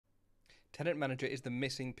Tenant Manager is the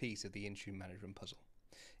missing piece of the Intune management puzzle.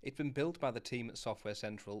 It's been built by the team at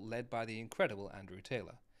SoftwareCentral led by the incredible Andrew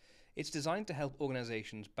Taylor. It's designed to help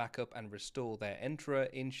organizations back up and restore their Entra,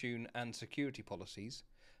 Intune, and security policies,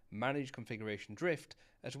 manage configuration drift,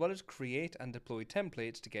 as well as create and deploy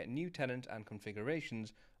templates to get new tenant and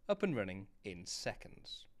configurations up and running in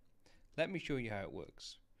seconds. Let me show you how it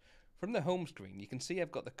works. From the home screen, you can see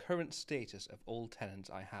I've got the current status of all tenants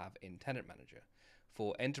I have in Tenant Manager.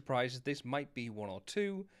 For enterprises, this might be 1 or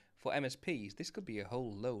 2. For MSPs, this could be a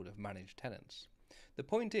whole load of managed tenants. The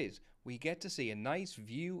point is, we get to see a nice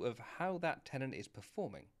view of how that tenant is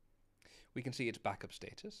performing. We can see its backup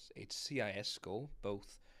status, its CIS score,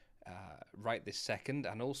 both right this second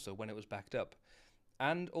and also when it was backed up,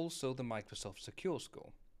 and also the Microsoft Secure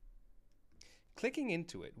score. Clicking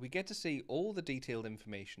into it, we get to see all the detailed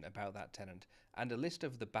information about that tenant and a list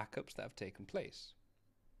of the backups that have taken place.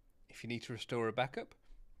 If you need to restore a backup,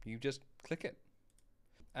 you just click it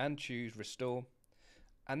and choose Restore,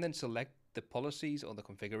 and then select the policies or the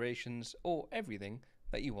configurations or everything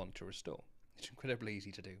that you want to restore. It's incredibly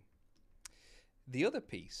easy to do. The other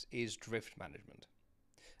piece is drift management.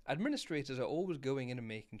 Administrators are always going in and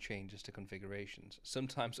making changes to configurations,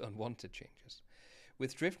 sometimes unwanted changes.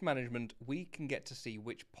 With drift management, we can get to see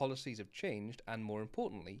which policies have changed and, more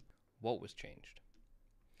importantly, what was changed.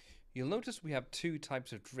 You'll notice we have two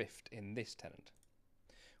types of drift in this tenant.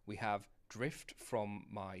 We have drift from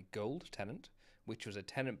my gold tenant, which was a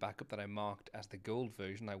tenant backup that I marked as the gold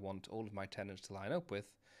version I want all of my tenants to line up with,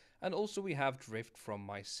 and also we have drift from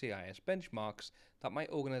my CIS benchmarks that my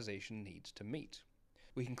organization needs to meet.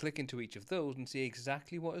 We can click into each of those and see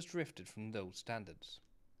exactly what has drifted from those standards.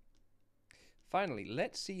 Finally,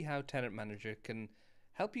 let's see how Tenant Manager can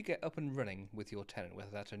help you get up and running with your tenant,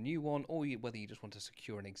 whether that's a new one or whether you just want to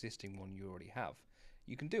secure an existing one you already have.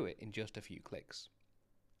 You can do it in just a few clicks.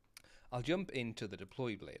 I'll jump into the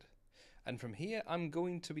deploy blade, and from here I'm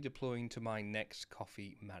going to be deploying to my next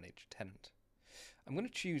coffee managed tenant. I'm going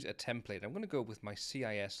to choose a template. I'm going to go with my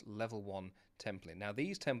CIS level 1 template. Now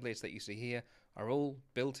these templates that you see here are all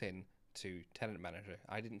built in to Tenant Manager.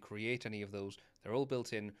 I didn't create any of those. They're all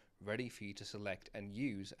built in, ready for you to select and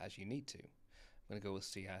use as you need to. I'm going to go with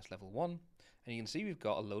CIS level 1, and you can see we've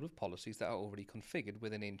got a load of policies that are already configured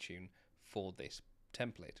within Intune for this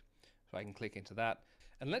template. So I can click into that,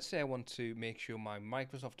 and let's say I want to make sure my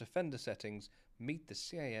Microsoft Defender settings meet the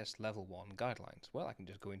CIS level 1 guidelines. Well, I can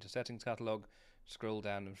just go into Settings Catalog, scroll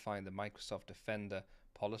down and find the Microsoft Defender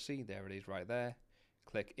policy. There it is right there.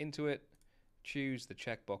 Click into it, choose the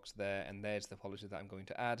checkbox there, and there's the policy that I'm going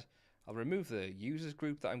to add. I'll remove the users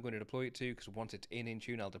group that I'm going to deploy it to, because once it's in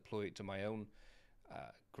Intune, I'll deploy it to my own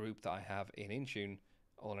group that I have in Intune.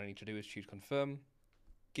 All I need to do is choose Confirm,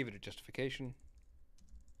 give it a justification,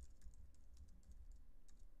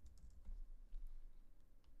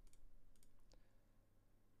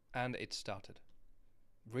 and it's started.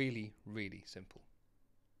 Really, really simple.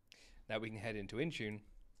 Now we can head into Intune,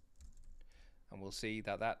 and we'll see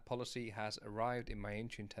that that policy has arrived in my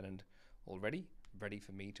Intune tenant already, ready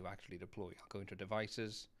for me to actually deploy. I'll go into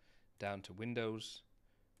Devices, down to Windows,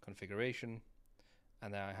 Configuration,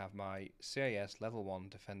 and now I have my CIS level 1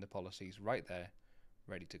 Defender policies right there,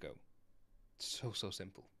 ready to go. So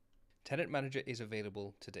simple. Tenant Manager is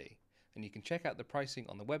available today, and you can check out the pricing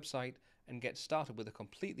on the website and get started with a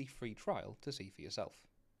completely free trial to see for yourself.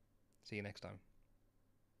 See you next time.